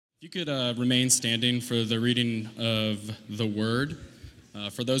If you could remain standing for the reading of the Word.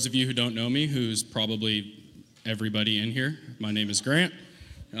 For those of you who don't know me, who's probably everybody in here, my name is Grant,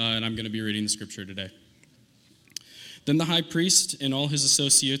 and I'm going to be reading the scripture today. Then the high priest and all his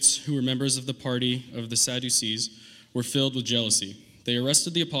associates, who were members of the party of the Sadducees, were filled with jealousy. They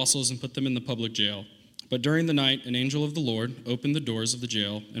arrested the apostles and put them in the public jail. But during the night, an angel of the Lord opened the doors of the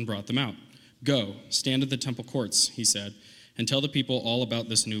jail and brought them out. "Go, stand in the temple courts," he said, "and tell the people all about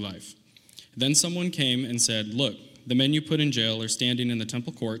this new life." Then someone came and said, "Look, the men you put in jail are standing in the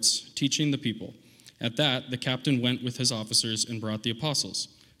temple courts, teaching the people." At that, the captain went with his officers and brought the apostles.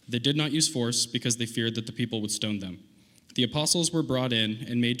 They did not use force because they feared that the people would stone them. The apostles were brought in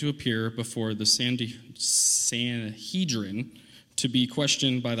and made to appear before the Sanhedrin to be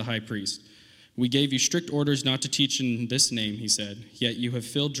questioned by the high priest. "We gave you strict orders not to teach in this name," he said, "yet you have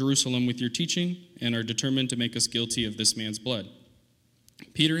filled Jerusalem with your teaching and are determined to make us guilty of this man's blood."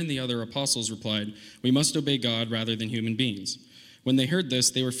 Peter and the other apostles replied, "We must obey God rather than human beings." When they heard this,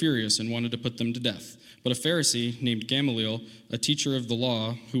 they were furious and wanted to put them to death. But a Pharisee named Gamaliel, a teacher of the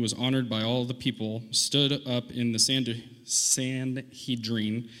law who was honored by all the people, stood up in the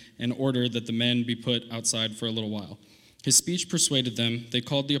Sanhedrin and ordered that the men be put outside for a little while. His speech persuaded them. They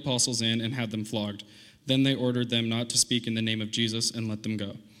called the apostles in and had them flogged. Then they ordered them not to speak in the name of Jesus and let them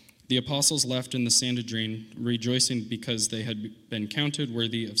go. The apostles left in the Sanhedrin, rejoicing because they had been counted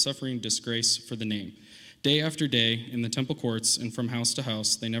worthy of suffering disgrace for the name. Day after day, in the temple courts and from house to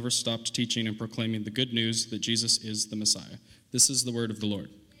house, they never stopped teaching and proclaiming the good news that Jesus is the Messiah. This is the word of the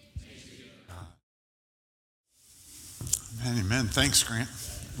Lord. Amen. Thanks, Grant.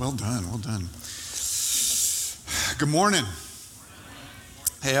 Well done. Well done. Good morning.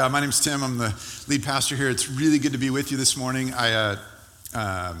 Hey, my name's Tim. I'm the lead pastor here. It's really good to be with you this morning.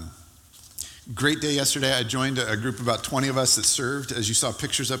 Great day yesterday. I joined a group of about 20 of us that served, as you saw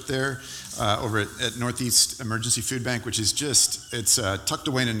pictures up there, over at Northeast Emergency Food Bank, which is it's tucked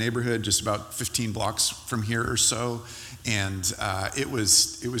away in a neighborhood just about 15 blocks from here or so. And it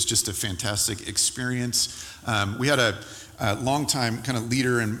was just a fantastic experience. We had a longtime kind of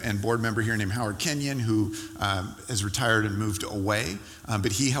leader and board member here named Howard Kenyon, who has retired and moved away,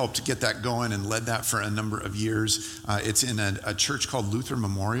 but he helped get that going and led that for a number of years. It's in a church called Luther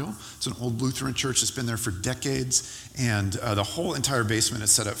Memorial. It's an old Lutheran church that's been there for decades, and the whole entire basement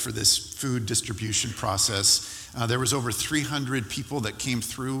is set up for this food distribution process. There was over 300 people that came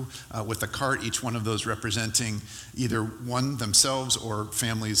through with a cart, each one of those representing either one themselves or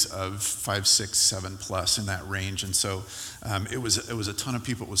families of 5, 6, 7 plus in that range. And so it was a ton of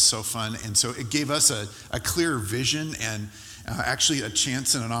people. It was so fun. And so it gave us a clear vision and actually a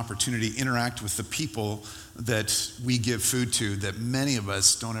chance and an opportunity to interact with the people that we give food to that many of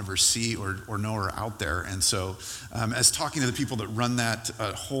us don't ever see or know are out there. And so as talking to the people that run that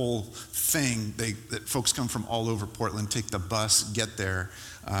whole thing, that folks come from all over Portland, take the bus, get there,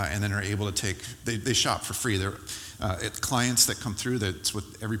 and then are able to they shop for free. They're clients that come through, that's what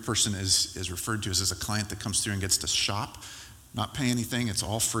every person is referred to as a client that comes through and gets to shop, not pay anything, it's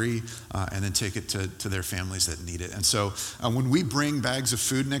all free, and then take it to their families that need it. And so when we bring bags of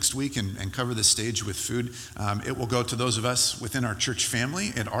food next week and cover the stage with food, it will go to those of us within our church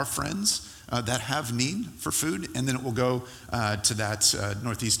family and our friends that have need for food, and then it will go to that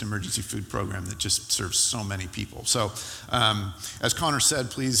Northeast Emergency Food Program that just serves so many people. So as Connor said,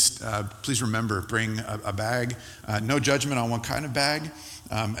 please remember, bring a bag. No judgment on what kind of bag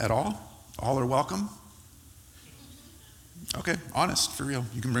at all. All are welcome. Okay, honest, for real.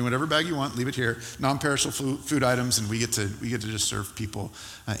 You can bring whatever bag you want, leave it here. Non-perishable food items, and we get to just serve people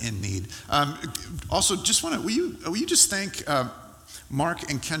in need. Also, just will you just thank Mark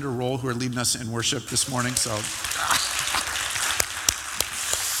and Kendra Roll, who are leading us in worship this morning. So,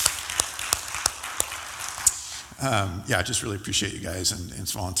 I just really appreciate you guys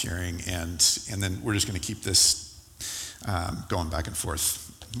and volunteering, and then we're just going to keep this going back and forth.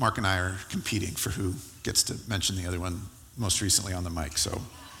 Mark and I are competing for who gets to mention the other one most recently on the mic, so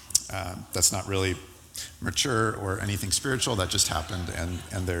that's not really mature or anything spiritual. That just happened,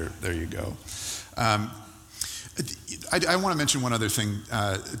 and there you go. I want to mention one other thing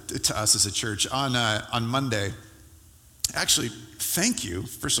to us as a church. On Monday, actually, thank you.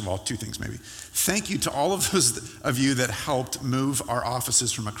 First of all, two things maybe. Thank you to all of those of you that helped move our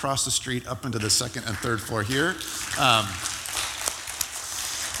offices from across the street up into the second and third floor here.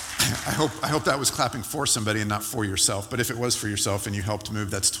 I hope that was clapping for somebody and not for yourself. But if it was for yourself and you helped move,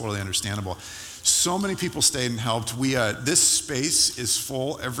 that's totally understandable. So many people stayed and helped. This space is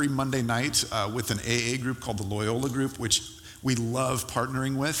full every Monday night with an AA group called the Loyola Group, which we love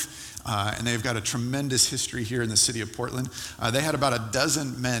partnering with. and they've got a tremendous history here in the city of Portland. They had about a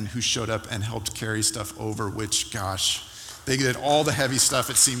dozen men who showed up and helped carry stuff over, which, gosh, they did all the heavy stuff,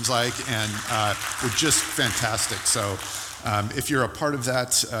 it seems like, and were just fantastic. So if you're a part of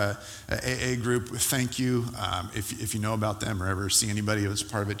that AA group, thank you. If you know about them or ever see anybody who's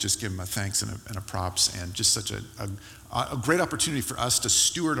part of it, just give them a thanks and a props, and just such a great opportunity for us to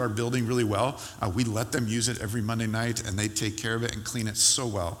steward our building really well. We let them use it every Monday night, and they take care of it and clean it so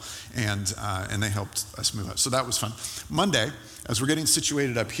well, and they helped us move up. So that was fun. Monday, as we're getting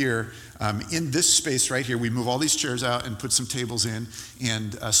situated up here, in this space right here, we move all these chairs out and put some tables in,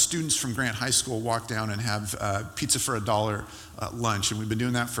 and students from Grant High School walk down and have pizza for $1 lunch, and we've been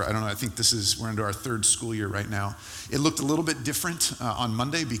doing that for, I don't know, I think we're into our third school year right now. It looked a little bit different on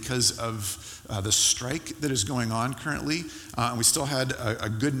Monday because of the strike that is going on currently, and we still had a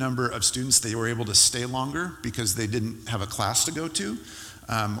good number of students. They were able to stay longer because they didn't have a class to go to,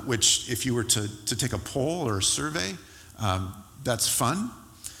 which if you were to take a poll or a survey, that's fun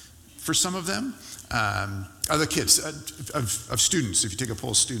for some of them. Other kids, of students, if you take a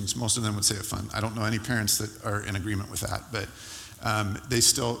poll of students, most of them would say it's fun. I don't know any parents that are in agreement with that, but they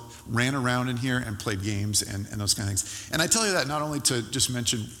still ran around in here and played games and those kind of things. And I tell you that not only to just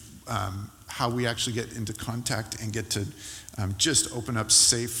mention how we actually get into contact and get to just open up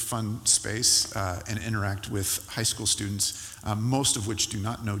safe, fun space and interact with high school students, most of which do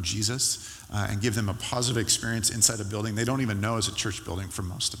not know Jesus, and give them a positive experience inside a building they don't even know is a church building for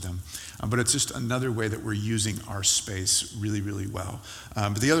most of them. But it's just another way that we're using our space really, really well.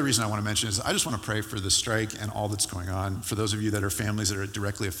 But the other reason I want to mention is I just want to pray for the strike and all that's going on. For those of you that are families that are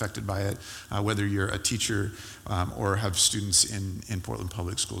directly affected by it, whether you're a teacher or have students in Portland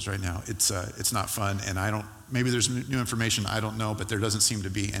Public Schools right now, it's not fun. And maybe there's new information, I don't know, but there doesn't seem to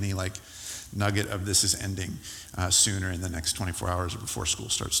be any nugget of this is ending sooner in the next 24 hours or before school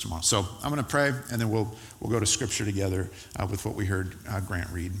starts tomorrow. So I'm going to pray, and then we'll go to Scripture together with what we heard Grant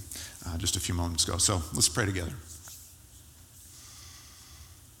read just a few moments ago. So let's pray together.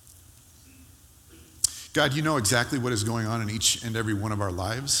 God, you know exactly what is going on in each and every one of our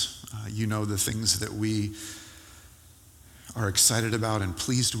lives. You know the things that we are excited about and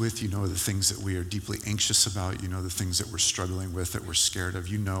pleased with. You know the things that we are deeply anxious about. You know the things that we're struggling with, that we're scared of.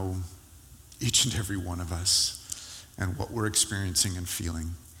 You know each and every one of us and what we're experiencing and feeling.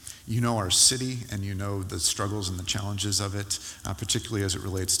 You know our city, and you know the struggles and the challenges of it, particularly as it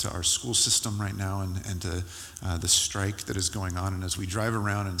relates to our school system right now and to the strike that is going on. And as we drive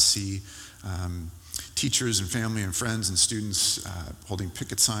around and see teachers and family and friends and students holding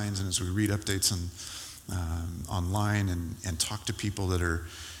picket signs, and as we read updates online and talk to people that are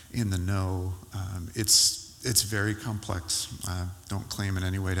in the know, it's very complex. Don't claim in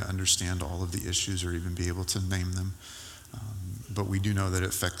any way to understand all of the issues or even be able to name them. But we do know that it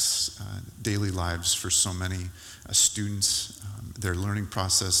affects daily lives for so many students, their learning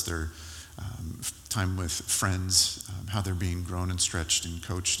process, their time with friends, how they're being grown and stretched and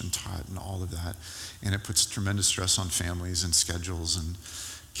coached and taught and all of that. And it puts tremendous stress on families and schedules and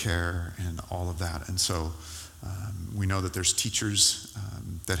care and all of that. And so we know that there's teachers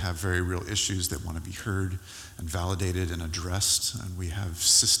that have very real issues that want to be heard and validated and addressed. And we have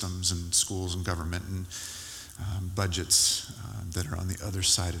systems and schools and government and budgets that are on the other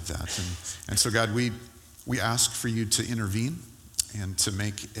side of that. And so, God, we ask for you to intervene and to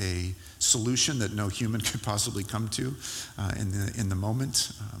make a solution that no human could possibly come to in the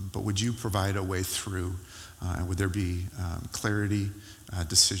moment. But would you provide a way through? And would there be clarity,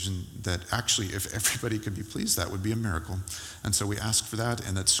 decision that actually, if everybody could be pleased, that would be a miracle. And so we ask for that,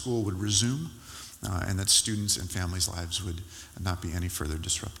 and that school would resume, and that students' and families' lives would not be any further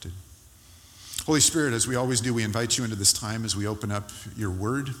disrupted. Holy Spirit, as we always do, we invite you into this time as we open up your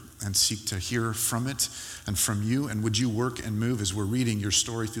word and seek to hear from it and from you. And would you work and move as we're reading your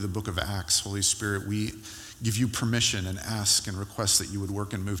story through the book of Acts? Holy Spirit, we give you permission and ask and request that you would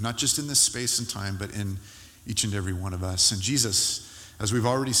work and move, not just in this space and time, but in each and every one of us. And Jesus, as we've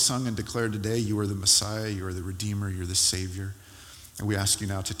already sung and declared today, you are the Messiah, you are the Redeemer, you're the Savior. And we ask you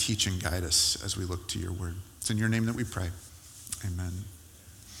now to teach and guide us as we look to your word. It's in your name that we pray. Amen.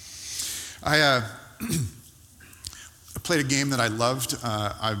 I played a game that I loved.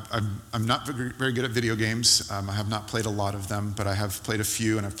 I'm not very good at video games. I have not played a lot of them, but I have played a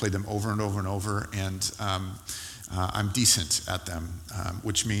few, and I've played them over and over and over, and I'm decent at them,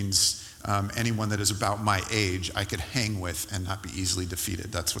 which means anyone that is about my age I could hang with and not be easily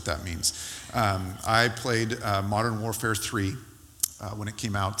defeated. That's what that means. I played Modern Warfare 3 when it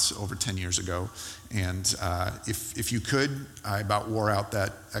came out over 10 years ago. And if you could, I about wore out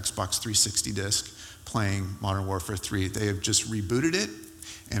that Xbox 360 disc playing Modern Warfare 3. They have just rebooted it,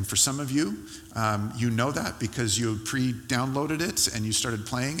 And for some of you, you know that because you pre-downloaded it and you started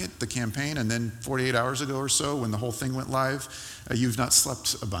playing it, the campaign, and then 48 hours ago or so when the whole thing went live, you've not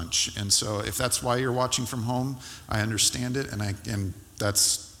slept a bunch. And so if that's why you're watching from home, I understand it, and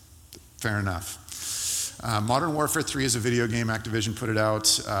that's fair enough. Modern Warfare 3 is a video game. Activision put it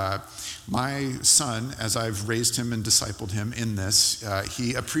out. My son, as I've raised him and discipled him in this,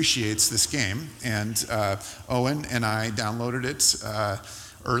 he appreciates this game. And Owen and I downloaded it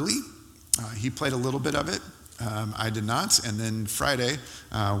early. He played a little bit of it. I did not. And then Friday,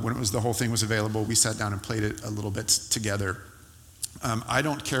 when the whole thing was available, we sat down and played it a little bit together. I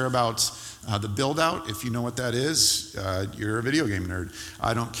don't care about the build out. If you know what that is, you're a video game nerd.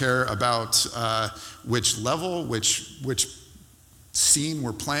 I don't care about which level, which scene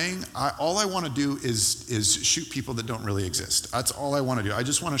we're playing. All I want to do is shoot people that don't really exist. That's all I want to do. I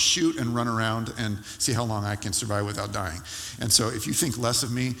just want to shoot and run around and see how long I can survive without dying. And so if you think less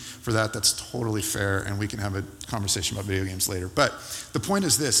of me for that, that's totally fair, and we can have a conversation about video games later. But the point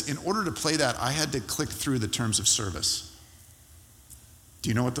is this: in order to play that, I had to click through the terms of service. Do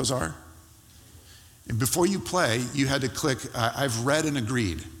you know what those are? And before you play, you had to click, I've read and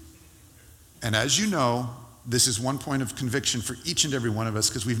agreed. And as you know, this is one point of conviction for each and every one of us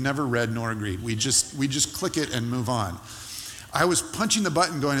because we've never read nor agreed. We just click it and move on. I was punching the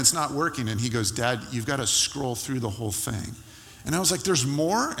button going, it's not working. And he goes, Dad, you've got to scroll through the whole thing. And I was like, there's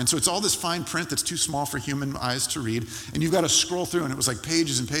more? And so it's all this fine print that's too small for human eyes to read. And you've got to scroll through. And it was like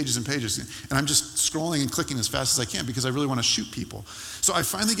pages and pages and pages. And I'm just scrolling and clicking as fast as I can because I really want to shoot people. So I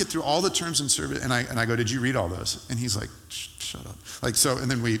finally get through all the terms and service. And I go, did you read all those? And he's like, shut up.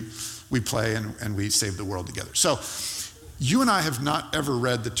 And then we play and we save the world together. So you and I have not ever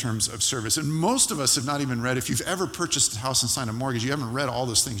read the terms of service. And most of us have not even read, if you've ever purchased a house and signed a mortgage, you haven't read all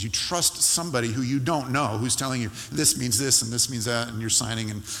those things. You trust somebody who you don't know, who's telling you this means this and this means that, and you're signing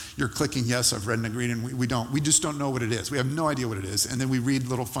and you're clicking, yes, I've read and agreed, and we just don't know what it is. We have no idea what it is. And then we read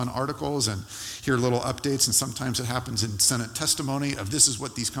little fun articles and hear little updates, and sometimes it happens in Senate testimony of this is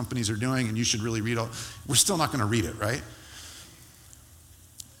what these companies are doing and you should really read all. We're still not going to read it, right?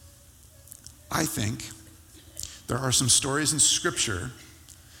 I think there are some stories in Scripture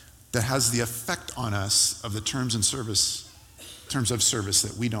that has the effect on us of the terms of service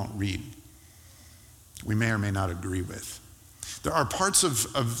that we don't read. We may or may not agree with. There are parts of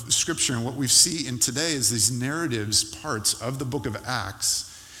Scripture, and what we see in today is these narratives, parts of the book of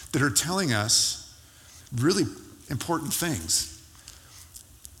Acts, that are telling us really important things.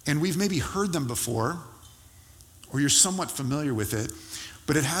 And we've maybe heard them before, or you're somewhat familiar with it,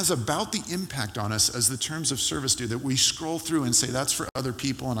 but it has about the impact on us as the terms of service do, that we scroll through and say, that's for other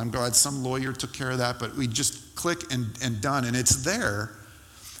people, and I'm glad some lawyer took care of that, but we just click and done, and it's there,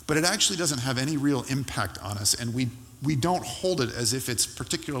 but it actually doesn't have any real impact on us, and we don't hold it as if it's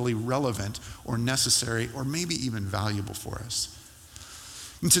particularly relevant or necessary or maybe even valuable for us.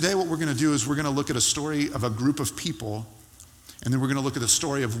 And today what we're going to do is we're going to look at a story of a group of people, and then we're going to look at the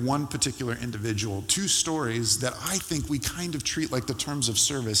story of one particular individual. Two stories that I think we kind of treat like the terms of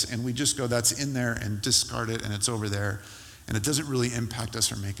service, and we just go, that's in there, and discard it, and it's over there, and it doesn't really impact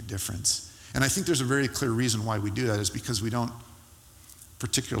us or make a difference. And I think there's a very clear reason why we do that, is because we don't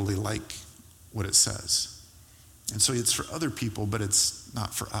particularly like what it says. And so it's for other people, but it's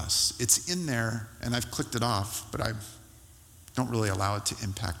not for us. It's in there, and I've clicked it off, but I don't really allow it to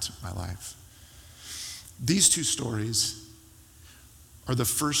impact my life. These two stories are the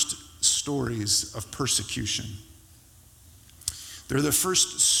first stories of persecution. They're the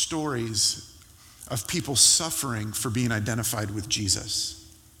first stories of people suffering for being identified with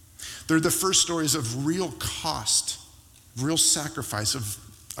Jesus. They're the first stories of real cost, real sacrifice,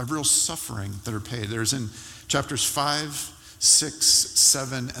 of real suffering that are paid. There's in chapters 5, 6,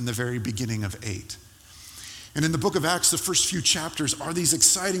 7, and the very beginning of 8. And in the book of Acts, the first few chapters are these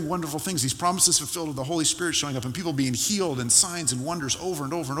exciting, wonderful things, these promises fulfilled of the Holy Spirit showing up and people being healed and signs and wonders over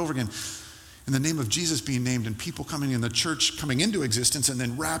and over and over again. In the name of Jesus being named and people coming in, the church coming into existence and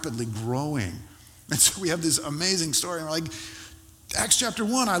then rapidly growing. And so we have this amazing story. And we're like, Acts chapter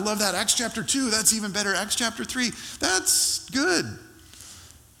 1, I love that. Acts chapter 2, that's even better. Acts chapter 3, that's good.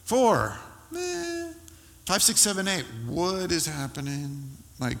 4, 5, 6, 7, 8, what is happening?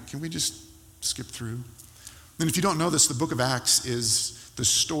 Like, can we just skip through? And if you don't know this, the book of Acts is the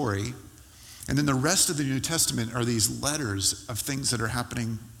story, and then the rest of the New Testament are these letters of things that are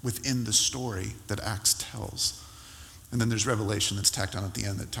happening within the story that Acts tells. And then there's Revelation that's tacked on at the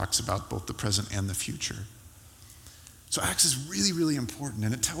end that talks about both the present and the future. So Acts is really, really important,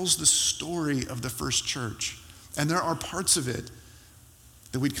 and it tells the story of the first church. And there are parts of it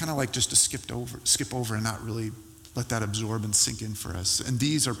that we'd kind of like just to skip over and not really let that absorb and sink in for us. And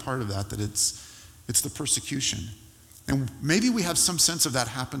these are part of that it's the persecution. And maybe we have some sense of that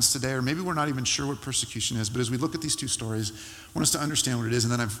happens today, or maybe we're not even sure what persecution is. But as we look at these two stories, I want us to understand what it is.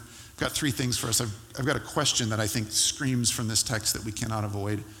 And then I've got three things for us. I've got a question that I think screams from this text that we cannot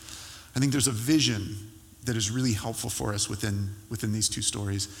avoid. I think there's a vision that is really helpful for us within these two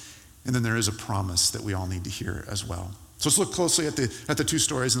stories. And then there is a promise that we all need to hear as well. So let's look closely at the two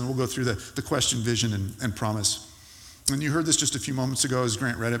stories, and then we'll go through the question, vision, and promise. And you heard this just a few moments ago as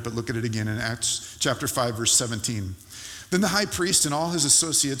Grant read it, but look at it again in Acts chapter 5, verse 17. Then the high priest and all his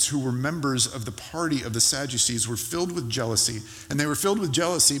associates who were members of the party of the Sadducees were filled with jealousy. And they were filled with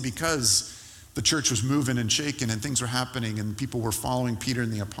jealousy because the church was moving and shaking and things were happening and people were following Peter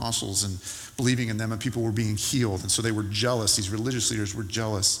and the apostles and believing in them and people were being healed. And so they were jealous. These religious leaders were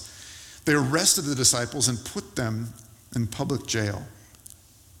jealous. They arrested the disciples and put them in public jail.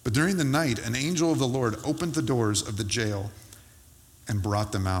 But during the night, an angel of the Lord opened the doors of the jail and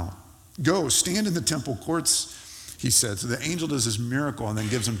brought them out. Go, stand in the temple courts, he said. So the angel does this miracle and then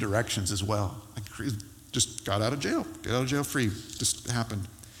gives them directions as well. Like, just got out of jail. Get out of jail free. Just happened.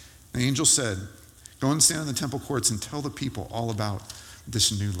 The angel said, go and stand in the temple courts and tell the people all about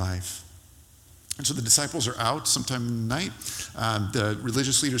this new life. And so the disciples are out sometime in the night. The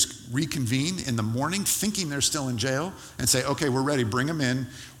religious leaders reconvene in the morning thinking they're still in jail and say, okay, we're ready. Bring them in.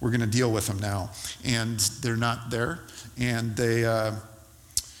 We're going to deal with them now. And they're not there. And they are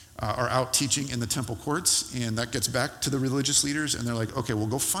out teaching in the temple courts. And that gets back to the religious leaders. And they're like, okay, well,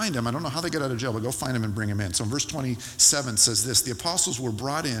 go find them. I don't know how they get out of jail, but go find them and bring them in. So verse 27 says this: the apostles were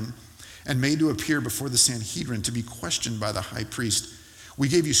brought in and made to appear before the Sanhedrin to be questioned by the high priest. We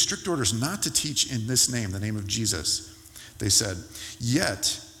gave you strict orders not to teach in this name, the name of Jesus. They said,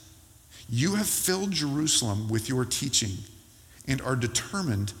 yet you have filled Jerusalem with your teaching and are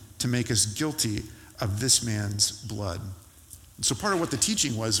determined to make us guilty of this man's blood. And so part of what the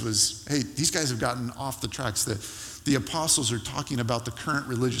teaching was, hey, these guys have gotten off the tracks. The apostles are talking about the current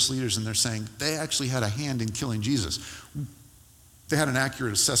religious leaders and they're saying they actually had a hand in killing Jesus. They had an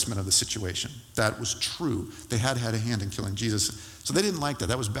accurate assessment of the situation. That was true. They had a hand in killing Jesus. So they didn't like that.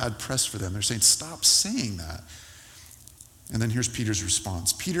 That was bad press for them. They're saying, stop saying that. And then here's Peter's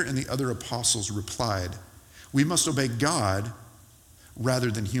response. Peter and the other apostles replied, we must obey God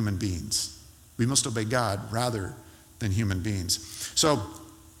rather than human beings. We must obey God rather than human beings. So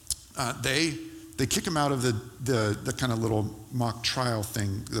they kick him out of the kind of little mock trial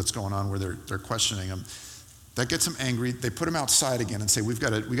thing that's going on where they're questioning him. That gets them angry. They put him outside again and say, we got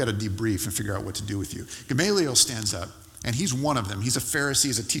to debrief and figure out what to do with you. Gamaliel stands up, and he's one of them. He's a Pharisee,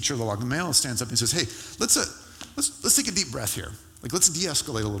 he's a teacher of the law. Gamaliel stands up and says, hey, let's take a deep breath here. Like, let's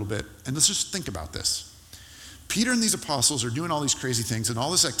de-escalate a little bit, and let's just think about this. Peter and these apostles are doing all these crazy things, and all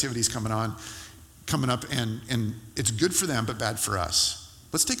this activity is coming up, and it's good for them, but bad for us.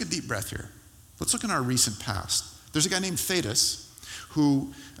 Let's take a deep breath here. Let's look in our recent past. There's a guy named Thaddeus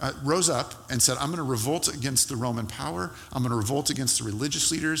who rose up and said, I'm going to revolt against the Roman power. I'm going to revolt against the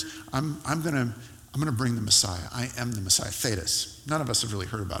religious leaders. I'm going to bring the Messiah. I am the Messiah. Thaddeus. None of us have really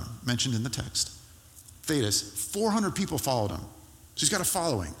heard about him. Mentioned in the text. Thaddeus. 400 people followed him. So he's got a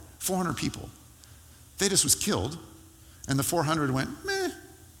following. 400 people. Thaddeus was killed, and the 400 went,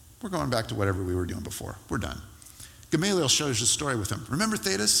 we're going back to whatever we were doing before. We're done. Gamaliel shares the story with him. Remember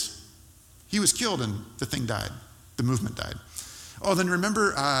Thaddeus? He was killed, and the thing died. The movement died. Oh, then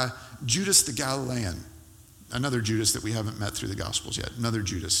remember Judas the Galilean, another Judas that we haven't met through the Gospels yet, another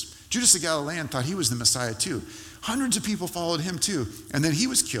Judas. Judas the Galilean thought he was the Messiah too. Hundreds of people followed him too. And then he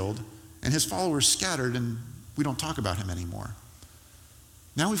was killed, and his followers scattered, and we don't talk about him anymore.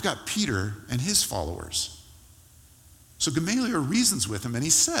 Now we've got Peter and his followers. So Gamaliel reasons with him, and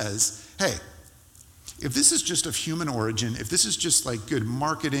he says, hey, if this is just of human origin, if this is just like good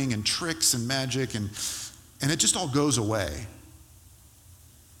marketing and tricks and magic and it just all goes away,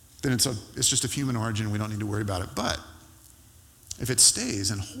 then it's just of human origin and we don't need to worry about it. But if it stays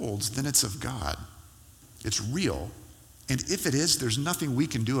and holds, then it's of God. It's real. And if it is, there's nothing we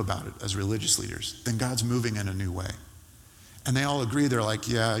can do about it as religious leaders. Then God's moving in a new way. And they all agree. They're like,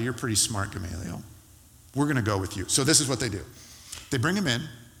 yeah, you're pretty smart, Gamaliel. We're going to go with you. So this is what they do. They bring him in.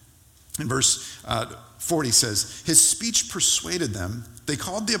 In verse 40 says, his speech persuaded them. They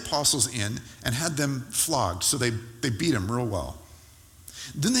called the apostles in and had them flogged. So they beat him real well.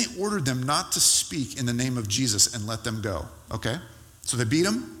 Then they ordered them not to speak in the name of Jesus and let them go. Okay? So they beat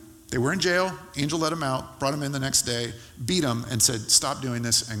him. They were in jail. Angel let him out, brought him in the next day, beat him, and said, stop doing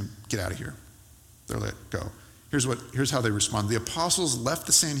this and get out of here. They're let go. Here's how they respond. The apostles left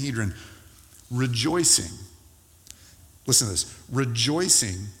the Sanhedrin rejoicing. Listen to this.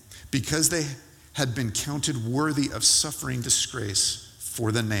 Rejoicing because they had been counted worthy of suffering disgrace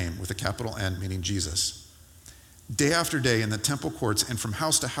for the name, with a capital N, meaning Jesus. Day after day in the temple courts and from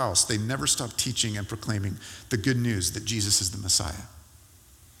house to house, they never stopped teaching and proclaiming the good news that Jesus is the Messiah.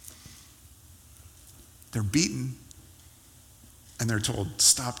 They're beaten, and they're told,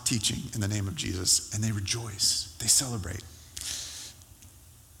 stop teaching in the name of Jesus, and they rejoice. They celebrate.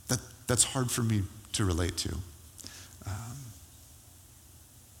 That's hard for me to relate to.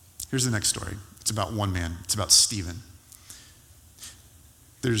 Here's the next story. It's about one man. It's about Stephen.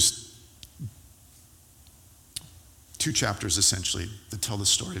 There's 2 chapters, essentially, that tell the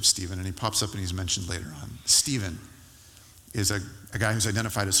story of Stephen, and he pops up and he's mentioned later on. Stephen is a guy who's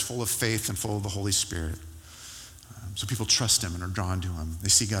identified as full of faith and full of the Holy Spirit. So people trust him and are drawn to him. They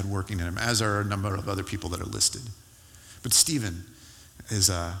see God working in him, as are a number of other people that are listed. But Stephen is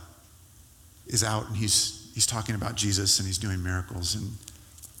out, and he's talking about Jesus, and he's doing miracles, and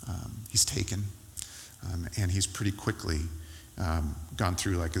he's taken, and he's pretty quickly gone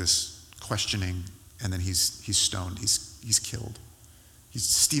through like this questioning, and then he's stoned, he's killed.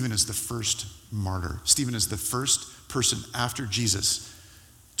 Stephen is the first martyr. Stephen is the first person after Jesus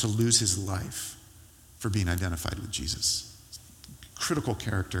to lose his life for being identified with Jesus. Critical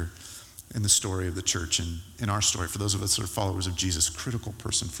character in the story of the church and in our story, for those of us that are followers of Jesus, critical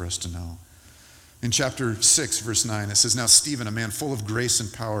person for us to know. In chapter 6, verse 9, it says, now Stephen, a man full of grace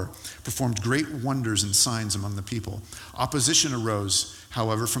and power, performed great wonders and signs among the people. Opposition arose,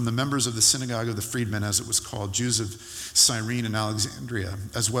 however, from the members of the synagogue of the freedmen, as it was called, Jews of Cyrene and Alexandria,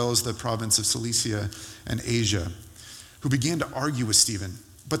 as well as the province of Cilicia and Asia, who began to argue with Stephen.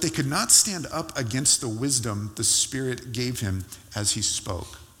 But they could not stand up against the wisdom the Spirit gave him as he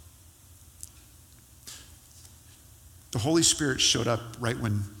spoke. The Holy Spirit showed up right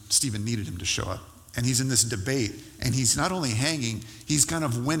when Stephen needed him to show up. And he's in this debate, and he's not only hanging, he's kind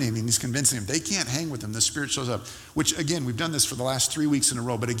of winning, and he's convincing him. They can't hang with him. The Spirit shows up, which, again, we've done this for the last 3 weeks in a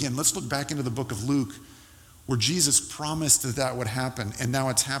row. But again, let's look back into the book of Luke, where Jesus promised that would happen, and now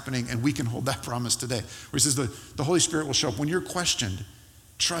it's happening, and we can hold that promise today. Where he says the Holy Spirit will show up. When you're questioned,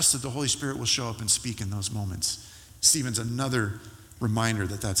 trust that the Holy Spirit will show up and speak in those moments. Stephen's another reminder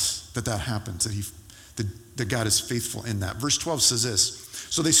that happens, that God is faithful in that. Verse 12 says this,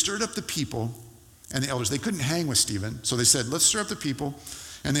 so they stirred up the people and the elders. They couldn't hang with Stephen, so they said, let's stir up the people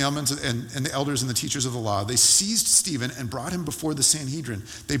and the elders and the teachers of the law. They seized Stephen and brought him before the Sanhedrin.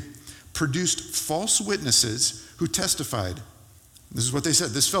 They produced false witnesses who testified. This is what they said.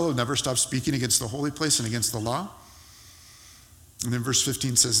 This fellow never stopped speaking against the holy place and against the law. And then verse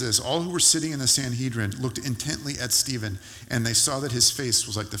 15 says this, all who were sitting in the Sanhedrin looked intently at Stephen, and they saw that his face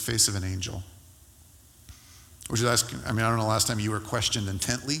was like the face of an angel. Which is asking, I don't know the last time you were questioned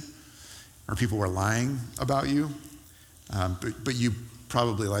intently, or people were lying about you, but you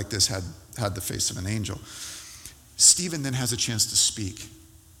probably, like this, had the face of an angel. Stephen then has a chance to speak.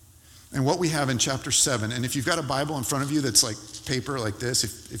 And what we have in chapter 7, and if you've got a Bible in front of you that's like paper like this,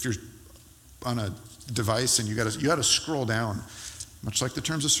 if you're on a device and you got to scroll down, much like the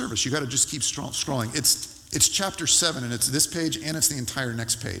terms of service, you got to just keep scrolling. It's chapter 7, and it's this page, and it's the entire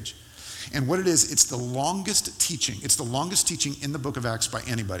next page. And what it is, it's the longest teaching. It's the longest teaching in the book of Acts by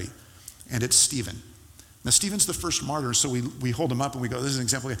anybody, and it's Stephen. Now, Stephen's the first martyr, so we hold him up and we go, this is an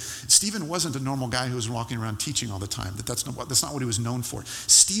example. Stephen wasn't a normal guy who was walking around teaching all the time. That's not what he was known for.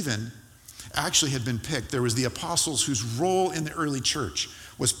 Stephen actually had been picked. There was the apostles whose role in the early church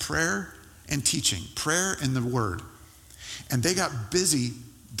was prayer and teaching, prayer and the word. And they got busy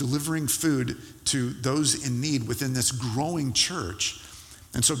delivering food to those in need within this growing church.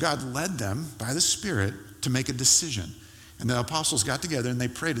 And so God led them by the Spirit to make a decision. And the apostles got together and they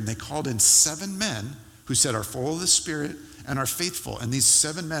prayed, and they called in 7 men who said are full of the Spirit and are faithful. And these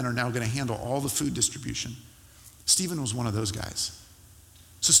 7 men are now going to handle all the food distribution. Stephen was one of those guys.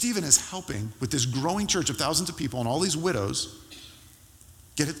 So Stephen is helping with this growing church of thousands of people and all these widows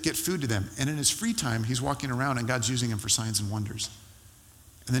get food to them. And in his free time, he's walking around, and God's using him for signs and wonders.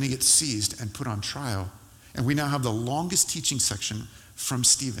 And then he gets seized and put on trial. And we now have the longest teaching section from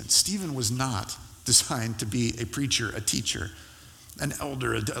Stephen. Stephen was not designed to be a preacher, a teacher, an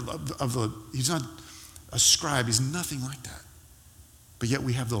elder, he's not a scribe, he's nothing like that. But yet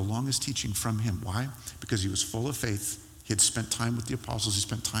we have the longest teaching from him. Why? Because he was full of faith. He had spent time with the apostles, he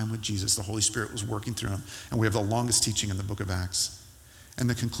spent time with Jesus, the Holy Spirit was working through him, and we have the longest teaching in the book of Acts. And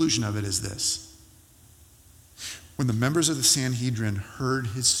the conclusion of it is this. When the members of the Sanhedrin heard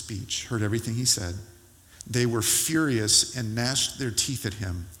his speech, heard everything he said, they were furious and gnashed their teeth at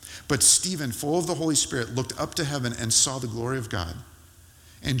him. But Stephen, full of the Holy Spirit, looked up to heaven and saw the glory of God,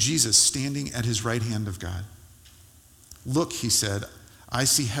 and Jesus standing at his right hand of God. Look, he said, I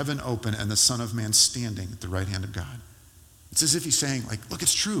see heaven open and the Son of Man standing at the right hand of God. It's as if he's saying, like, look,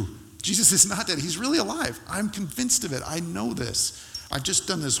 it's true. Jesus is not dead. He's really alive. I'm convinced of it. I know this. I've just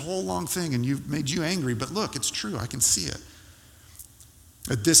done this whole long thing and you've made you angry, but look, it's true. I can see it.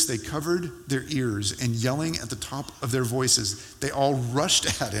 At this, they covered their ears and yelling at the top of their voices, they all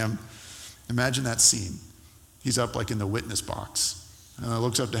rushed at him. Imagine that scene. He's up like in the witness box. And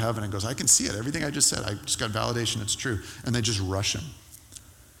looks up to heaven and goes, I can see it. Everything I just said, I just got validation. It's true. And they just rush him.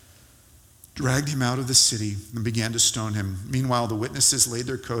 Dragged him out of the city and began to stone him. Meanwhile, the witnesses laid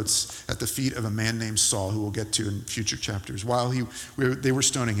their coats at the feet of a man named Saul, who we'll get to in future chapters. While they were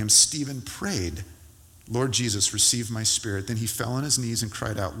stoning him, Stephen prayed, Lord Jesus, receive my spirit. Then he fell on his knees and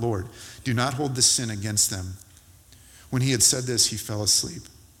cried out, Lord, do not hold this sin against them. When he had said this, he fell asleep,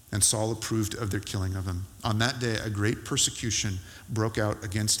 and Saul approved of their killing of him. On that day, a great persecution broke out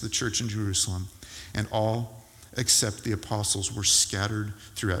against the church in Jerusalem, and all except the apostles were scattered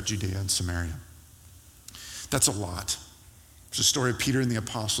throughout Judea and Samaria. That's a lot. It's a story of Peter and the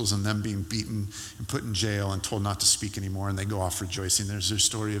apostles and them being beaten and put in jail and told not to speak anymore, and they go off rejoicing. There's a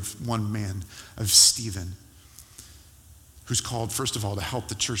story of one man, of Stephen, who's called, first of all, to help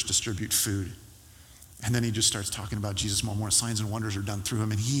the church distribute food. And then he just starts talking about Jesus more and more. Signs and wonders are done through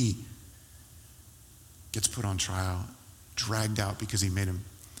him, and he gets put on trial, dragged out because he made him.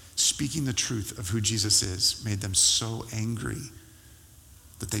 Speaking the truth of who Jesus is made them so angry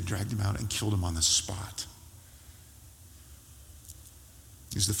that they dragged him out and killed him on the spot.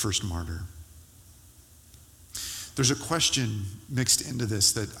 He's the first martyr. There's a question mixed into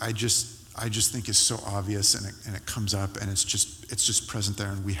this that I just think is so obvious, and it comes up, and it's just present there,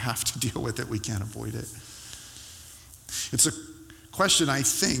 and we have to deal with it. We can't avoid it. It's a question, I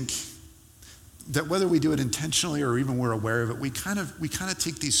think, that whether we do it intentionally or even we're aware of it, we kind of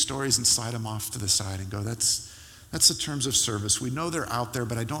take these stories and slide them off to the side and go, that's the terms of service. We know they're out there,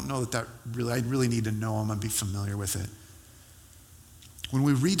 but I don't know I really need to know them and be familiar with it. When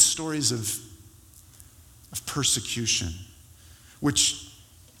we read stories of persecution, which,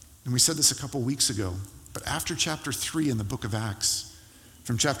 and we said this a couple weeks ago, but after chapter 3 in the book of Acts,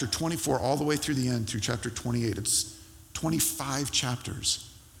 from chapter 24 all the way through the end, through chapter 28, it's 25 chapters.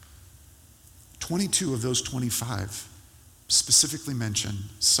 22 of those 25 specifically mention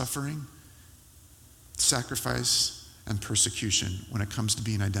suffering, sacrifice, and persecution when it comes to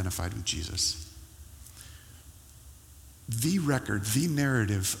being identified with Jesus. The record, the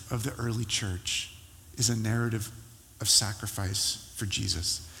narrative of the early church is a narrative of sacrifice for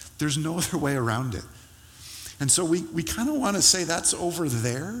Jesus. There's no other way around it. And so we kind of want to say that's over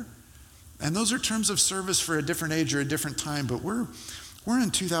there. And those are terms of service for a different age or a different time, but we're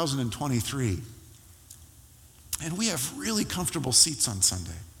in 2023. And we have really comfortable seats on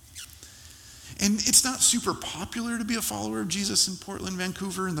Sunday. And it's not super popular to be a follower of Jesus in Portland,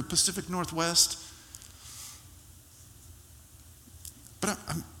 Vancouver, and the Pacific Northwest. But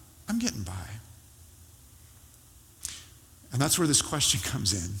I'm getting by. And that's where this question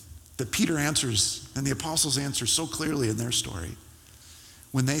comes in, that Peter answers and the apostles answer so clearly in their story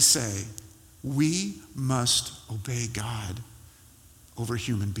when they say, we must obey God over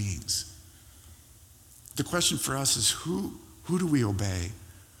human beings. The question for us is who do we obey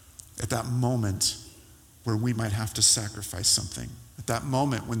at that moment where we might have to sacrifice something? At that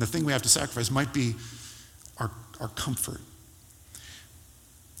moment when the thing we have to sacrifice might be our comfort,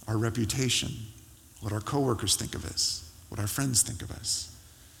 our reputation, what our coworkers think of us, what our friends think of us,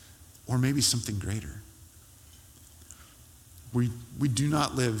 or maybe something greater. We do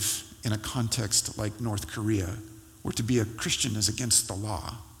not live in a context like North Korea, where to be a Christian is against the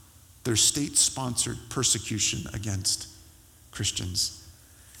law. There's state-sponsored persecution against Christians.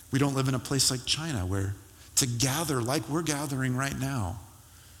 We don't live in a place like China, where to gather like we're gathering right now,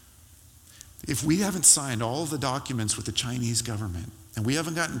 if we haven't signed all of the documents with the Chinese government, and we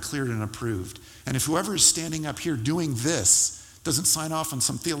haven't gotten cleared and approved, and if whoever is standing up here doing this doesn't sign off on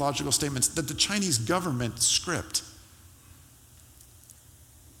some theological statements that the Chinese government script,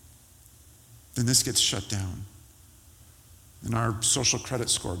 then this gets shut down. And our social credit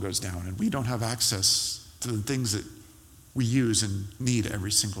score goes down, and we don't have access to the things that we use and need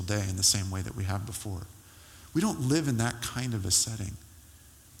every single day in the same way that we have before. We don't live in that kind of a setting.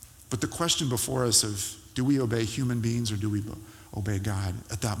 But the question before us of, do we obey human beings or do we obey God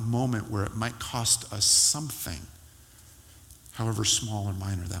at that moment where it might cost us something, however small or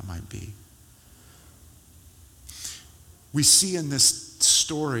minor that might be? We see in this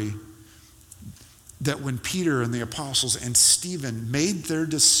story that when Peter and the apostles and Stephen made their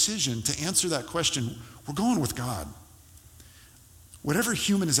decision to answer that question, we're going with God. Whatever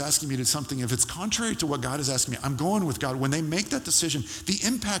human is asking me to do something, if it's contrary to what God is asking me, I'm going with God. When they make that decision, the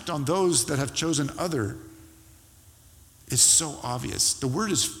impact on those that have chosen other is so obvious. The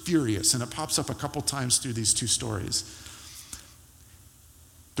word is furious, and it pops up a couple times through these two stories.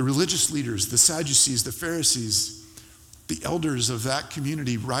 The religious leaders, the Sadducees, the Pharisees, the elders of that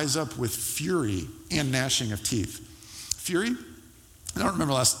community rise up with fury and gnashing of teeth. Fury? I don't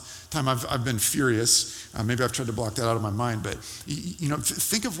remember last time I've been furious. Maybe I've tried to block that out of my mind, but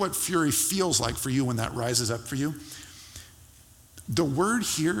think of what fury feels like for you when that rises up for you. The word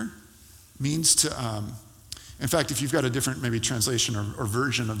here means to, in fact, if you've got a different maybe translation or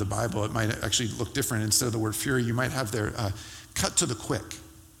version of the Bible, it might actually look different. Instead of the word fury, you might have there, cut to the quick.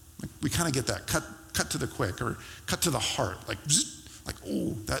 We kind of get that, cut to the quick, or cut to the heart, like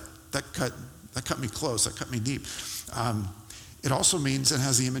oh, that cut me close, that cut me deep. It also means, it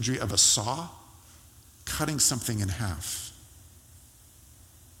has the imagery of a saw cutting something in half.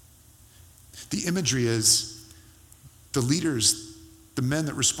 The imagery is the leaders, the men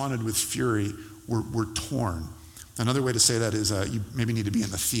that responded with fury were torn. Another way to say that is you maybe need to be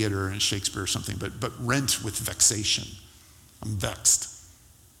in the theater in Shakespeare or something, but rent with vexation. I'm vexed.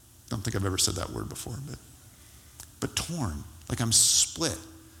 Don't think I've ever said that word before, but torn, like I'm split.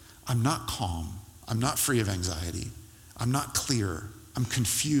 I'm not calm. I'm not free of anxiety. I'm not clear. I'm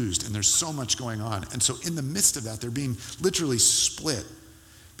confused, and there's so much going on. And so in the midst of that, they're being literally split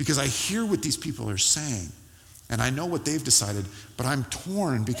because I hear what these people are saying, and I know what they've decided, but I'm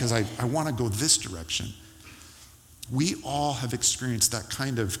torn because I want to go this direction. We all have experienced that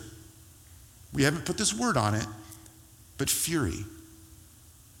kind of, we haven't put this word on it, but fury,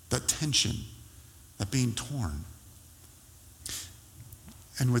 that tension, that being torn.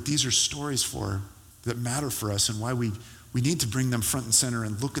 And what these are stories for, that matter for us, and why we need to bring them front and center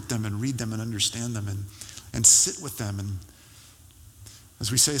and look at them and read them and understand them and sit with them. And as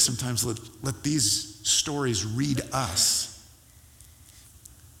we say sometimes, let these stories read us.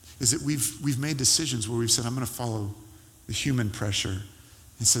 Is that we've made decisions where we've said, I'm going to follow the human pressure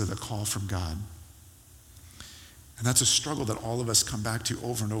instead of the call from God. And that's a struggle that all of us come back to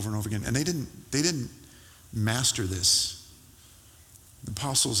over and over and over again. And they didn't master this. The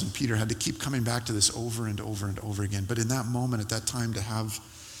apostles and Peter had to keep coming back to this over and over and over again. But in that moment, at that time, to have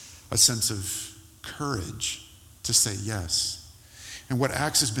a sense of courage to say yes. And what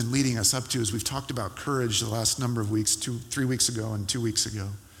Acts has been leading us up to is we've talked about courage the last number of weeks, 3 weeks ago and 2 weeks ago.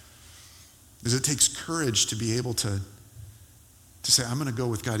 Is it takes courage to be able to say, I'm going to go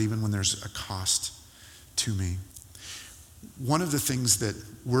with God even when there's a cost to me. One of the things that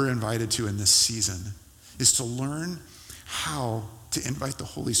we're invited to in this season is to learn how to invite the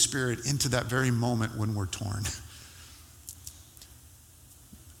Holy Spirit into that very moment when we're torn.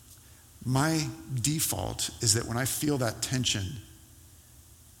 My default is that when I feel that tension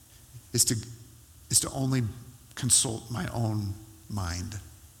is to only consult my own mind.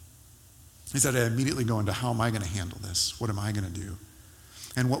 Is that I immediately go into, how am I going to handle this? What am I going to do?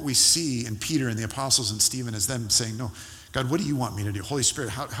 And what we see in Peter and the apostles and Stephen is them saying, no, God, what do you want me to do? Holy Spirit,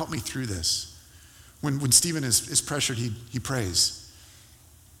 help me through this. When Stephen is pressured, he prays.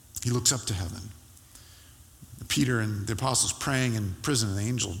 He looks up to heaven. Peter and the apostles praying in prison, and the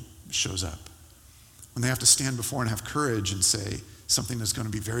angel shows up. When they have to stand before and have courage and say something that's going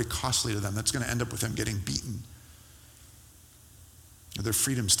to be very costly to them, that's going to end up with them getting beaten, or their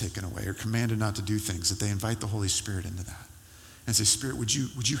freedom's taken away, or commanded not to do things, that they invite the Holy Spirit into that. And say, Spirit, would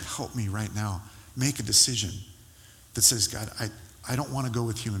you help me right now make a decision that says, God, I don't want to go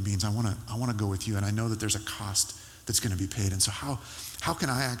with human beings. I want to go with you, and I know that there's a cost that's going to be paid. And so how can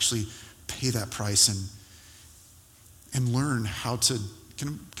I actually pay that price and learn how to,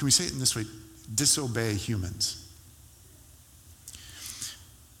 can we say it in this way, disobey humans?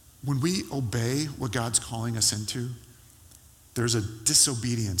 When we obey what God's calling us into, there's a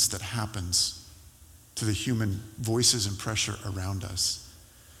disobedience that happens to the human voices and pressure around us.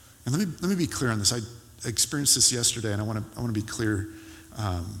 And let me be clear on this. I experienced this yesterday, and I want to be clear.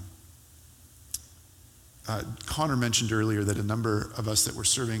 Connor mentioned earlier that a number of us that were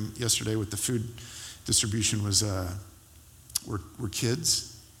serving yesterday with the food distribution were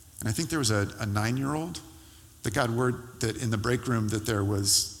kids. And I think there was a 9-year-old that got word that in the break room that there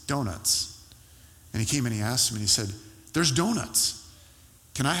was donuts. And he came and he asked me, and he said, there's donuts.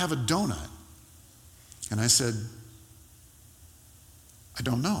 Can I have a donut? And I said, I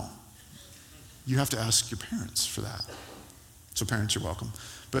don't know. You have to ask your parents for that. So parents, you're welcome.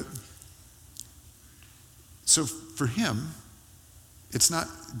 But so for him, it's not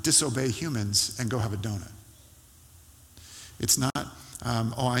disobey humans and go have a donut. It's not,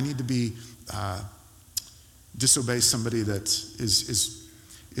 I need to be disobey somebody that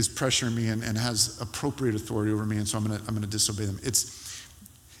is pressuring me and has appropriate authority over me, and so I'm gonna disobey them.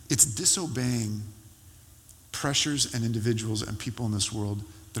 It's disobeying pressures and individuals and people in this world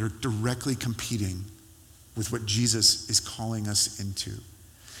that are directly competing with what Jesus is calling us into.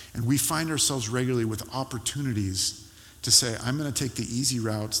 And we find ourselves regularly with opportunities to say, I'm going to take the easy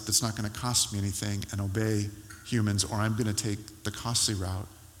route that's not going to cost me anything and obey humans, or I'm going to take the costly route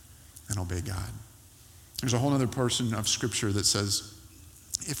and obey God. There's a whole other portion of Scripture that says,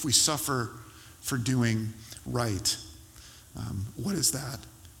 if we suffer for doing right, what is that?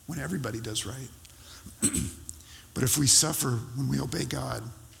 When everybody does right. But if we suffer when we obey God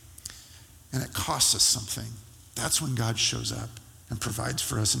and it costs us something, that's when God shows up and provides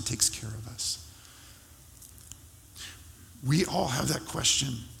for us and takes care of us. We all have that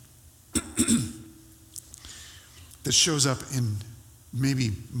question that shows up in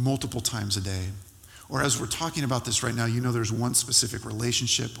maybe multiple times a day. Or as we're talking about this right now, you know there's one specific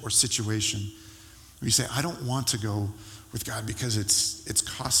relationship or situation where you say, I don't want to go with God because it's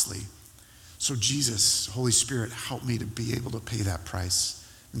costly. So Jesus, Holy Spirit, help me to be able to pay that price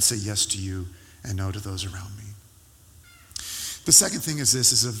and say yes to you and no to those around me. The second thing is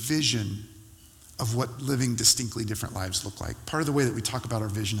this, is a vision of what living distinctly different lives look like. Part of the way that we talk about our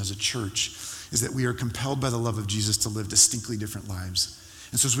vision as a church is that we are compelled by the love of Jesus to live distinctly different lives.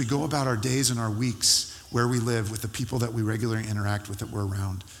 And so as we go about our days and our weeks where we live with the people that we regularly interact with, that we're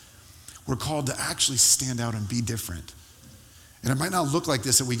around, we're called to actually stand out and be different. And it might not look like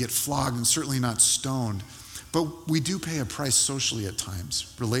this, that we get flogged and certainly not stoned, but we do pay a price socially at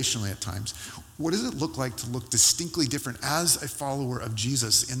times, relationally at times. What does it look like to look distinctly different as a follower of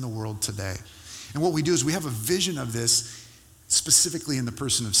Jesus in the world today? And what we do is we have a vision of this specifically in the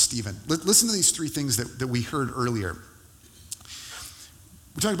person of Stephen. Listen to these three things that we heard earlier.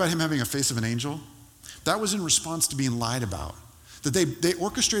 We talked about him having a face of an angel. That was in response to being lied about. That they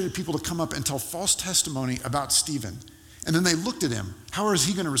orchestrated people to come up and tell false testimony about Stephen. And then they looked at him. How is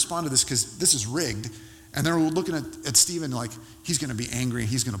he going to respond to this? Because this is rigged. And they're looking at Stephen like he's going to be angry and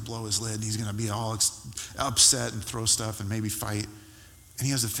he's going to blow his lid and he's going to be all upset and throw stuff and maybe fight. And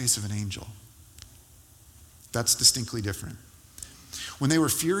he has the face of an angel. That's distinctly different. When they were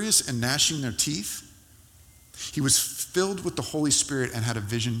furious and gnashing their teeth, he was filled with the Holy Spirit and had a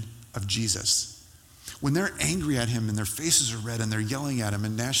vision of Jesus. When they're angry at him and their faces are red and they're yelling at him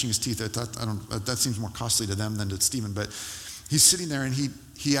and gnashing his teeth, that seems more costly to them than to Stephen, but he's sitting there and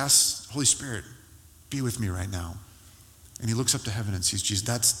he asks, Holy Spirit, be with me right now. And he looks up to heaven and sees Jesus.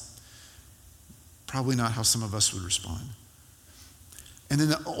 That's probably not how some of us would respond. And then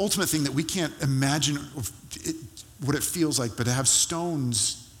the ultimate thing that we can't imagine what it feels like, but to have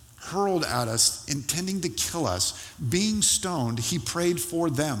stones hurled at us, intending to kill us, being stoned, he prayed for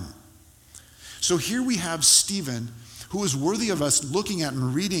them. So here we have Stephen, who is worthy of us looking at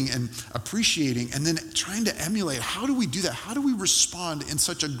and reading and appreciating and then trying to emulate. How do we do that? How do we respond in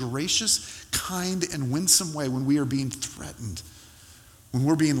such a gracious, kind, and winsome way when we are being threatened, when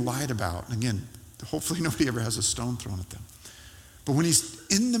we're being lied about? And again, hopefully nobody ever has a stone thrown at them. But when he's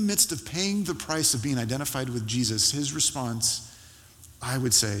in the midst of paying the price of being identified with Jesus, his response, I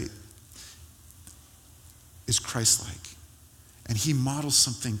would say, is Christ-like. And he models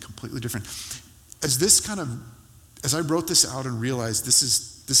something completely different. As I wrote this out and realized this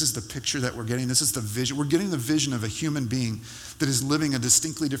is the picture that we're getting, this is the vision. We're getting the vision of a human being that is living a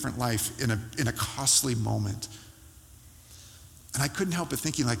distinctly different life in a costly moment. And I couldn't help but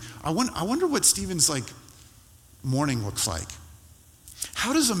thinking, I wonder what Stephen's morning looks like.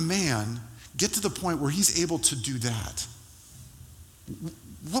 How does a man get to the point where he's able to do that?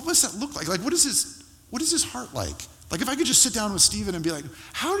 What must that look like? What is his heart like? If I could just sit down with Stephen and be like,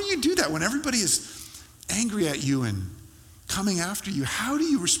 how do you do that when everybody is angry at you and coming after you? How do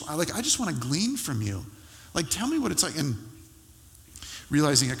you respond? I just want to glean from you. Tell me what it's like. And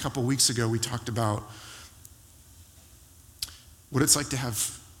realizing a couple weeks ago, we talked about what it's like to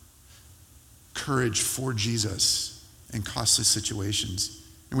have courage for Jesus in costly situations.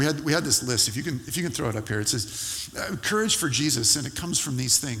 And we had this list. If you can throw it up here, it says courage for Jesus, and it comes from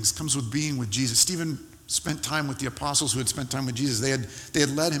these things. It comes with being with Jesus. Stephen spent time with the apostles who had spent time with Jesus. They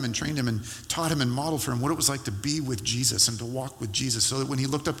had led him and trained him and taught him and modeled for him what it was like to be with Jesus and to walk with Jesus, so that when he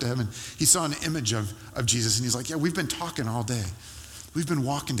looked up to heaven, he saw an image of Jesus, and he's like, yeah, we've been talking all day. We've been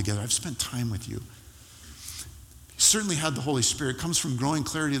walking together. I've spent time with you. He certainly had the Holy Spirit. It comes from growing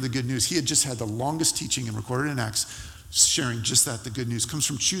clarity of the good news. He had just had the longest teaching and recorded in Acts, sharing just that, the good news. It comes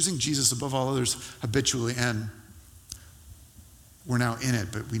from choosing Jesus above all others habitually, and we're now in it,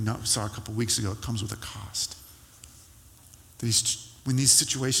 but we saw a couple weeks ago, it comes with a cost. When these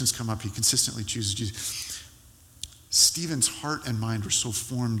situations come up, he consistently chooses Jesus. Stephen's heart and mind were so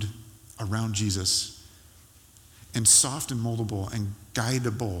formed around Jesus and soft and moldable and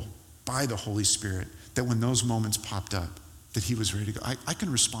guidable by the Holy Spirit that when those moments popped up, that he was ready to go. I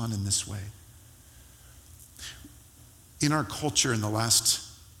can respond in this way. In our culture in the last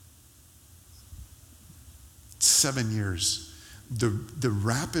 7 years, the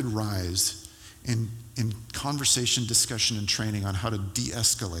rapid rise in conversation, discussion, and training on how to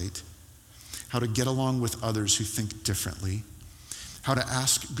de-escalate, how to get along with others who think differently, how to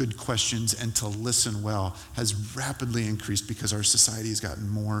ask good questions and to listen well has rapidly increased because our society has gotten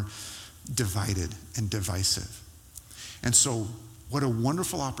more divided and divisive. And so what a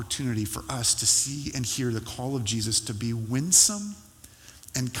wonderful opportunity for us to see and hear the call of Jesus to be winsome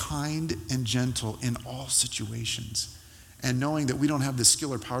and kind and gentle in all situations. And knowing that we don't have the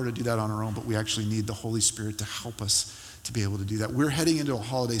skill or power to do that on our own, but we actually need the Holy Spirit to help us to be able to do that. We're heading into a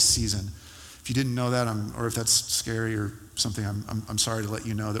holiday season. If you didn't know that, or if that's scary or something, I'm sorry to let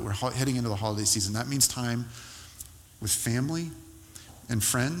you know that we're heading into the holiday season. That means time with family and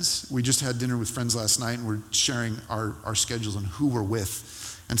friends. We just had dinner with friends last night, and we're sharing our schedules and who we're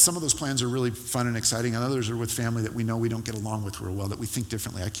with. And some of those plans are really fun and exciting, and others are with family that we know we don't get along with real well, that we think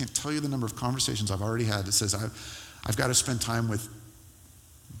differently. I can't tell you the number of conversations I've already had that says I've got to spend time with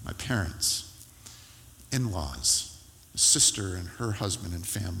my parents, in-laws, sister and her husband and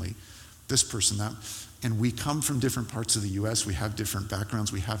family, this person, that. And we come from different parts of the U.S. We have different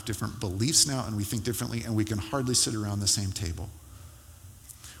backgrounds. We have different beliefs now, and we think differently, and we can hardly sit around the same table.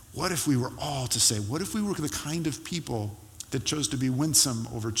 What if we were all to say, what if we were the kind of people that chose to be winsome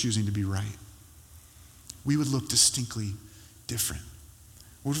over choosing to be right? We would look distinctly different.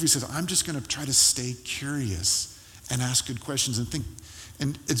 What if we said, I'm just going to try to stay curious and ask good questions and think,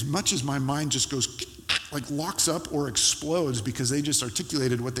 and as much as my mind just goes, like locks up or explodes because they just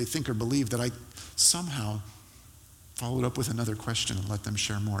articulated what they think or believe, that I somehow followed up with another question and let them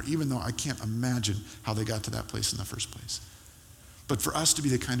share more, even though I can't imagine how they got to that place in the first place. But for us to be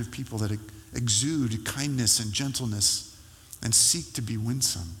the kind of people that exude kindness and gentleness and seek to be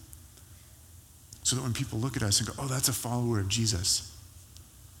winsome, so that when people look at us and go, oh, that's a follower of Jesus.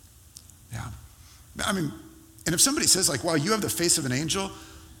 Yeah. I mean, and if somebody says like, wow, you have the face of an angel,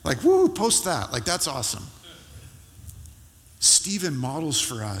 like, woo, post that. Like, that's awesome. Stephen models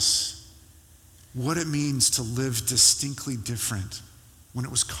for us what it means to live distinctly different when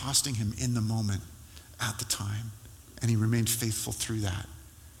it was costing him in the moment at the time. And he remained faithful through that.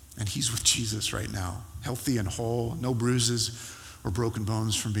 And he's with Jesus right now, healthy and whole, no bruises or broken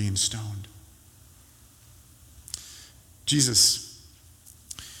bones from being stoned. Jesus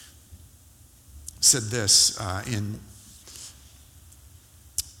said this in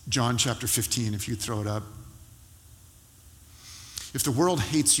John chapter 15, if you throw it up. If the world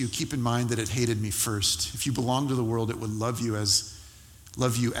hates you, keep in mind that it hated me first. If you belong to the world, it would love you as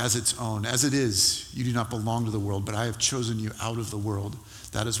its own. As it is, you do not belong to the world, but I have chosen you out of the world.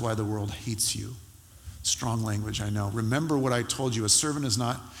 That is why the world hates you. Strong language, I know. Remember what I told you. A servant is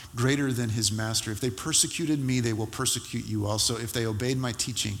not greater than his master. If they persecuted me, they will persecute you also. If they obeyed my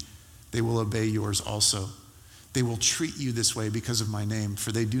teaching, they will obey yours also. They will treat you this way because of my name,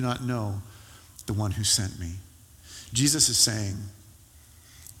 for they do not know the one who sent me. Jesus is saying,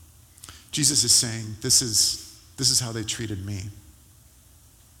 this is how they treated me.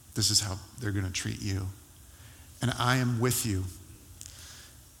 This is how they're going to treat you. And I am with you.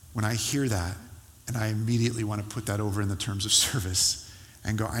 When I hear that, and I immediately want to put that over in the terms of service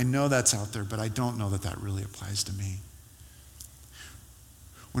and go, I know that's out there, but I don't know that that really applies to me.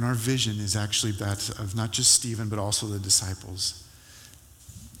 When our vision is actually that of not just Stephen, but also the disciples,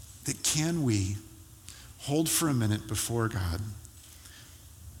 that can we hold for a minute before God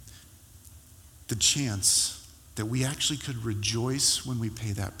the chance that we actually could rejoice when we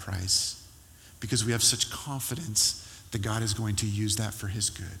pay that price because we have such confidence that God is going to use that for his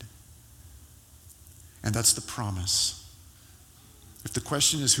good. And that's the promise. If the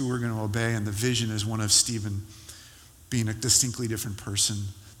question is who we're going to obey and the vision is one of Stephen being a distinctly different person,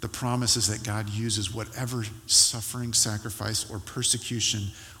 the promise is that God uses whatever suffering, sacrifice, or persecution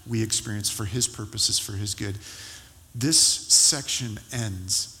we experience for his purposes, for his good. This section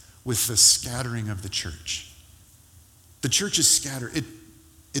ends with the scattering of the church. The church is scattered.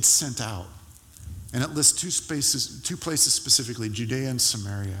 It's sent out. And it lists two places specifically, Judea and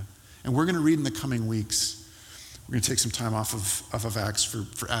Samaria. And we're going to read in the coming weeks. We're going to take some time off of Acts for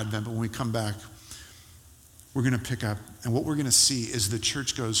Advent, but when we come back, we're going to pick up. And what we're going to see is the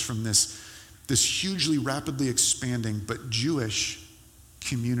church goes from this hugely rapidly expanding but Jewish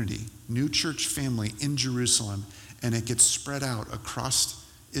community, new church family in Jerusalem, and it gets spread out across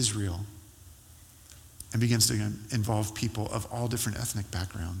Israel. and begins to involve people of all different ethnic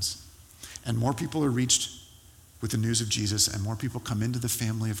backgrounds. And more people are reached with the news of Jesus, and more people come into the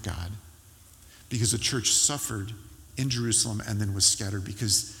family of God because the church suffered in Jerusalem and then was scattered,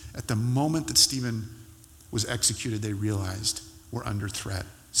 because at the moment that Stephen was executed, they realized we're under threat.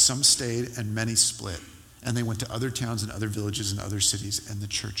 Some stayed and many split, and they went to other towns and other villages and other cities, and the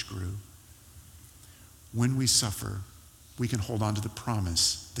church grew. When we suffer, we can hold on to the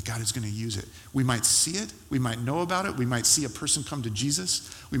promise that God is going to use it. We might see it, we might know about it, we might see a person come to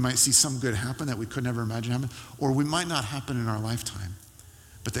Jesus, we might see some good happen that we could never imagine happen, or we might not happen in our lifetime,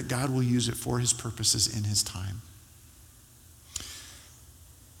 but that God will use it for his purposes in his time.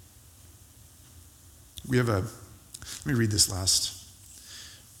 Let me read this last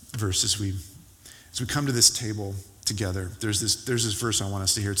verse as we come to this table together. There's this verse I want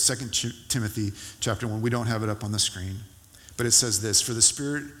us to hear. It's 2 Timothy chapter 1. We don't have it up on the screen, but it says this: for the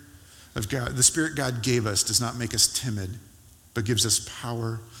Spirit of God, the Spirit God gave us does not make us timid, but gives us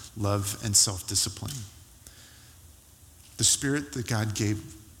power, love, and self-discipline. The Spirit that God gave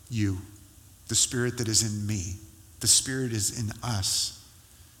you, the Spirit that is in me, the Spirit is in us,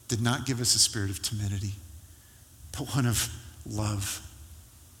 did not give us a spirit of timidity, but one of love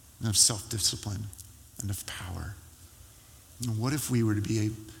and of self-discipline and of power. And what if we were to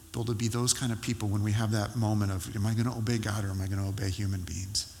be able to be those kind of people when we have that moment of, am I going to obey God or am I going to obey human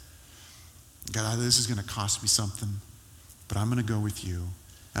beings? God, this is going to cost me something, but I'm going to go with you.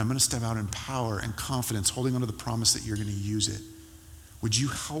 And I'm going to step out in power and confidence, holding onto the promise that you're going to use it. Would you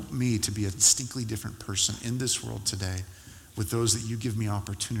help me to be a distinctly different person in this world today with those that you give me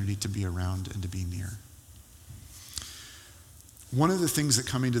opportunity to be around and to be near? One of the things that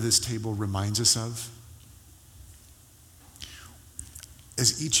coming to this table reminds us of,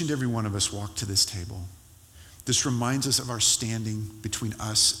 as each and every one of us walk to this table, this reminds us of our standing between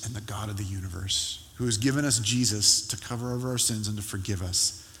us and the God of the universe, who has given us Jesus to cover over our sins and to forgive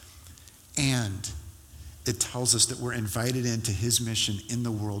us. And it tells us that we're invited into his mission in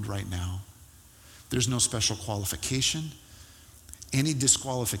the world right now. There's no special qualification. Any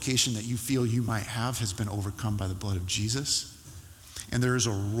disqualification that you feel you might have has been overcome by the blood of Jesus. And there is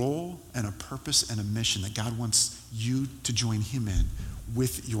a role and a purpose and a mission that God wants you to join him in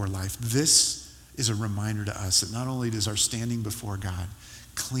with your life. This is a reminder to us that not only is our standing before God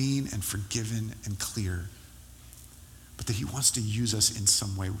clean and forgiven and clear, but that he wants to use us in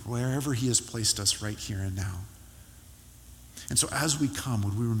some way, wherever he has placed us right here and now. And so as we come,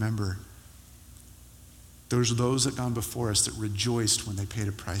 would we remember there's those that gone before us that rejoiced when they paid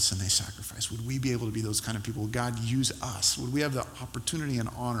a price and they sacrificed. Would we be able to be those kind of people? Would God use us? Would we have the opportunity and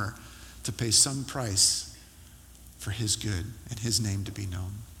honor to pay some price for his good and his name to be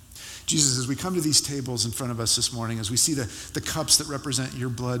known? Jesus, as we come to these tables in front of us this morning, as we see the cups that represent your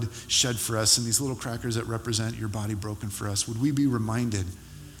blood shed for us and these little crackers that represent your body broken for us, would we be reminded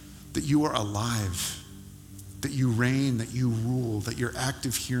that you are alive, that you reign, that you rule, that you're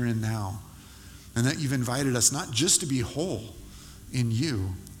active here and now, and that you've invited us not just to be whole in you,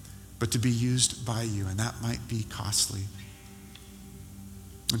 but to be used by you, and that might be costly.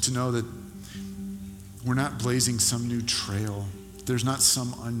 And to know that we're not blazing some new trail. There's not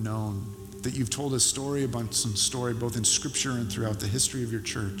some unknown, that you've told us story about some story, both in scripture and throughout the history of your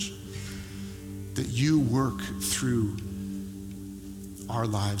church, that you work through our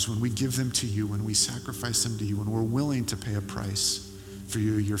lives when we give them to you, when we sacrifice them to you, when we're willing to pay a price for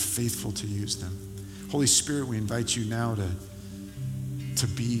you, you're faithful to use them. Holy Spirit, we invite you now to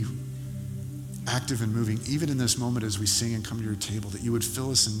be active and moving, even in this moment as we sing and come to your table, that you would fill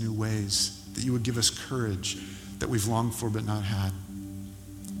us in new ways, that you would give us courage that we've longed for but not had.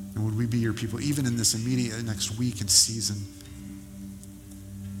 And would we be your people, even in this immediate next week and season,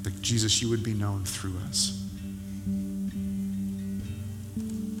 that Jesus, you would be known through us.